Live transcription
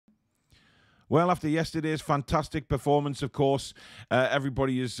Well, after yesterday's fantastic performance, of course,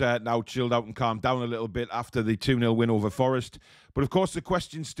 everybody is now chilled out and calmed down a little bit after the 2-0 win over Forest. But, of course, the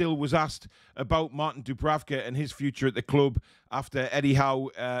question still was asked about Martin Dubravka and his future at the club after Eddie Howe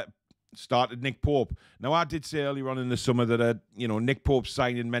started Nick Pope. Now, I did say earlier on in the summer that, Nick Pope's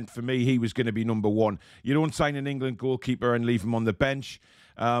signing meant for me he was going to be number one. You don't sign an England goalkeeper and leave him on the bench.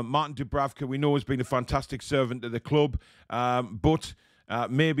 Martin Dubravka, we know, has been a fantastic servant to the club, but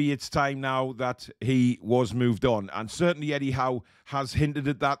maybe it's time now that he was moved on. And certainly Eddie Howe has hinted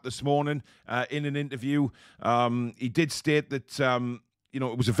at that this morning in an interview. He did state that,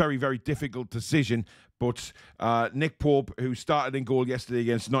 it was a very, very difficult decision. But Nick Pope, who started in goal yesterday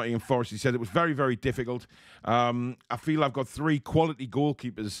against Nottingham Forest, he said it was very, very difficult. I feel I've got three quality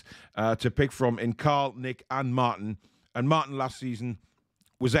goalkeepers to pick from in Carl, Nick and Martin. And Martin last season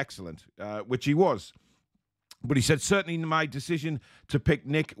was excellent, which he was. But he said, certainly my decision to pick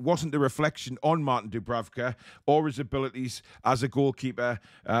Nick wasn't a reflection on Martin Dubravka or his abilities as a goalkeeper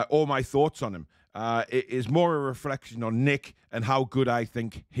or my thoughts on him. It is more a reflection on Nick and how good I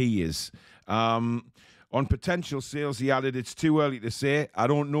think he is. On potential sales, he added, it's too early to say. I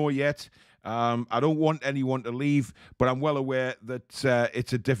don't know yet. I don't want anyone to leave, but I'm well aware that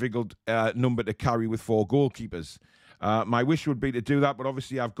it's a difficult number to carry with four goalkeepers. My wish would be to do that, but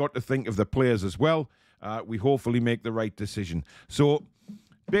obviously I've got to think of the players as well. We hopefully make the right decision. So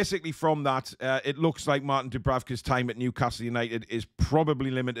basically from that, it looks like Martin Dubravka's time at Newcastle United is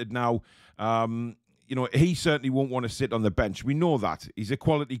probably limited now. He certainly won't want to sit on the bench. We know that. He's a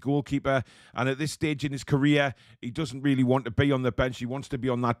quality goalkeeper, and at this stage in his career, he doesn't really want to be on the bench. He wants to be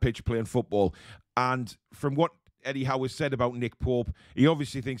on that pitch playing football. And from what Eddie Howe has said about Nick Pope, he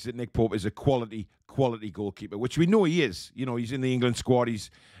obviously thinks that Nick Pope is a quality goalkeeper, which we know he is. He's in the England squad.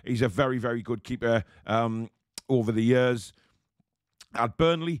 He's a very, very good keeper over the years at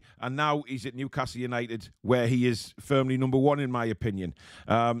Burnley, and now he's at Newcastle United, where he is firmly number one, in my opinion.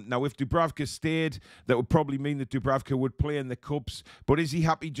 Now, if Dubravka stayed, that would probably mean that Dubravka would play in the Cups, but is he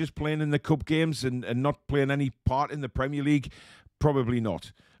happy just playing in the Cup games and not playing any part in the Premier League? Probably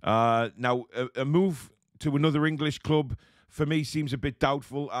not. Now, a move to another English club, for me, seems a bit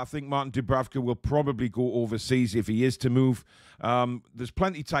doubtful. I think Martin Dubravka will probably go overseas if he is to move. There's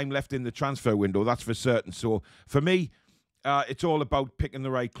plenty of time left in the transfer window, that's for certain. So, for me, it's all about picking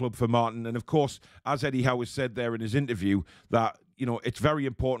the right club for Martin. And, of course, as Eddie Howe has said there in his interview, that, it's very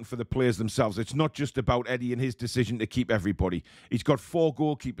important for the players themselves. It's not just about Eddie and his decision to keep everybody. He's got four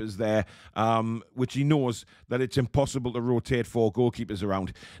goalkeepers there, which he knows that it's impossible to rotate four goalkeepers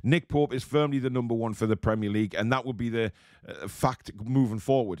around. Nick Pope is firmly the number one for the Premier League, and that will be the fact moving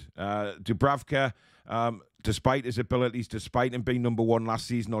forward. Dubravka, despite his abilities, despite him being number one last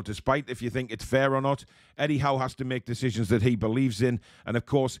season, or despite if you think it's fair or not, Eddie Howe has to make decisions that he believes in. And, of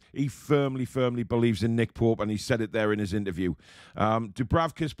course, he firmly believes in Nick Pope, and he said it there in his interview.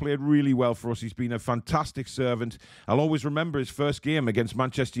 Dubravka's played really well for us. He's been a fantastic servant. I'll always remember his first game against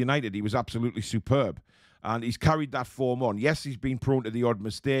Manchester United. He was absolutely superb. And he's carried that form on. Yes, he's been prone to the odd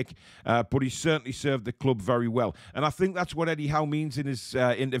mistake, but he's certainly served the club very well. And I think that's what Eddie Howe means in his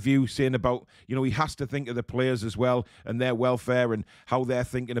interview, saying about, he has to think of the players as well and their welfare and how they're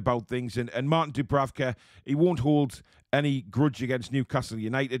thinking about things. And Martin Dubravka, he won't hold any grudge against Newcastle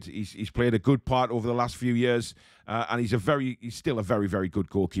United. He's played a good part over the last few years, and he's still a very, very good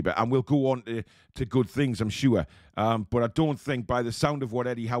goalkeeper, and will go on to good things, I'm sure. But I don't think, by the sound of what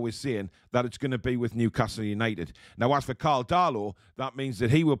Eddie Howe is saying, that it's going to be with Newcastle United. Now, as for Carl Darlow, that means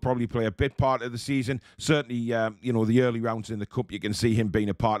that he will probably play a bit part of the season. Certainly, the early rounds in the Cup, you can see him being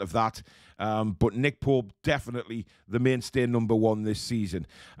a part of that. But Nick Pope, definitely the mainstay number one this season.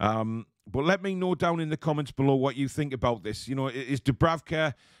 But let me know down in the comments below what you think about this. Is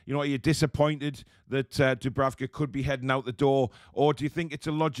Dubravka, are you disappointed that Dubravka could be heading out the door? Or do you think it's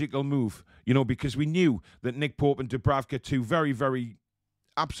a logical move? Because we knew that Nick Pope and Dubravka, two very, very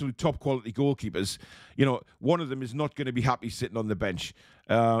absolute top quality goalkeepers, one of them is not going to be happy sitting on the bench.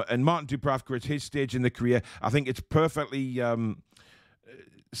 And Martin Dubravka, at his stage in the career, I think it's perfectly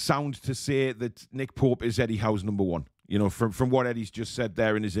sound to say that Nick Pope is Eddie Howe's number one. From what Eddie's just said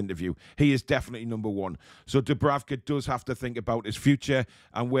there in his interview, he is definitely number one. So Dubravka does have to think about his future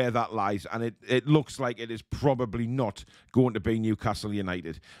and where that lies. And it looks like it is probably not going to be Newcastle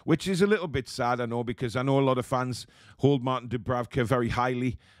United, which is a little bit sad, I know, because I know a lot of fans hold Martin Dubravka very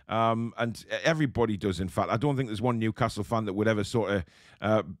highly. And everybody does, in fact. I don't think there's one Newcastle fan that would ever sort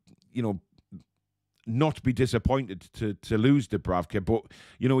of, not be disappointed to lose Dubravka, but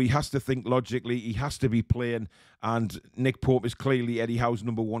he has to think logically. He has to be playing, and Nick Pope is clearly Eddie Howe's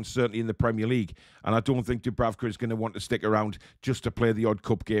number one, certainly in the Premier League. And I don't think Dubravka is going to want to stick around just to play the odd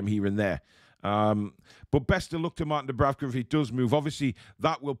cup game here and there. But best of luck to Martin Dubravka if he does move. Obviously,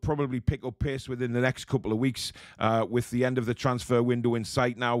 that will probably pick up pace within the next couple of weeks with the end of the transfer window in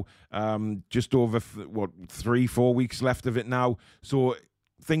sight now. Just over, 3-4 weeks left of it now. So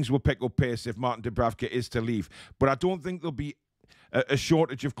things will pick up pace if Martin Dubravka is to leave. But I don't think there'll be a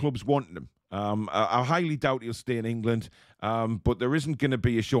shortage of clubs wanting him. I highly doubt he'll stay in England, but there isn't going to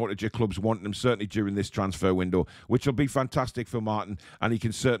be a shortage of clubs wanting him, certainly during this transfer window, which will be fantastic for Martin, and he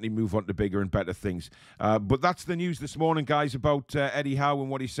can certainly move on to bigger and better things. But that's the news this morning, guys, about Eddie Howe and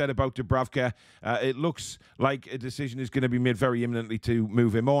what he said about Dubravka. It looks like a decision is going to be made very imminently to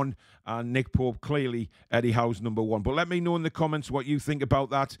move him on, and Nick Pope, clearly Eddie Howe's number one. But let me know in the comments what you think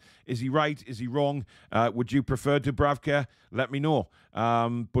about that. Is he right? Is he wrong? Would you prefer Dubravka? Let me know.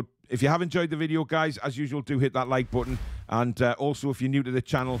 But if you have enjoyed the video, guys, as usual, do hit that like button. And also, if you're new to the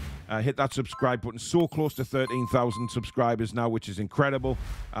channel, hit that subscribe button. So close to 13,000 subscribers now, which is incredible.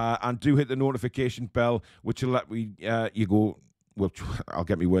 And do hit the notification bell, which will let you go... Well, I'll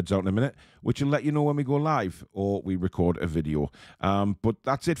get my words out in a minute, which will let you know when we go live or we record a video. But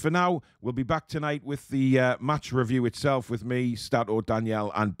that's it for now. We'll be back tonight with the match review itself with me, Stato,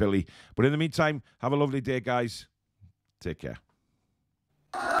 Danielle, and Billy. But in the meantime, have a lovely day, guys. Take care.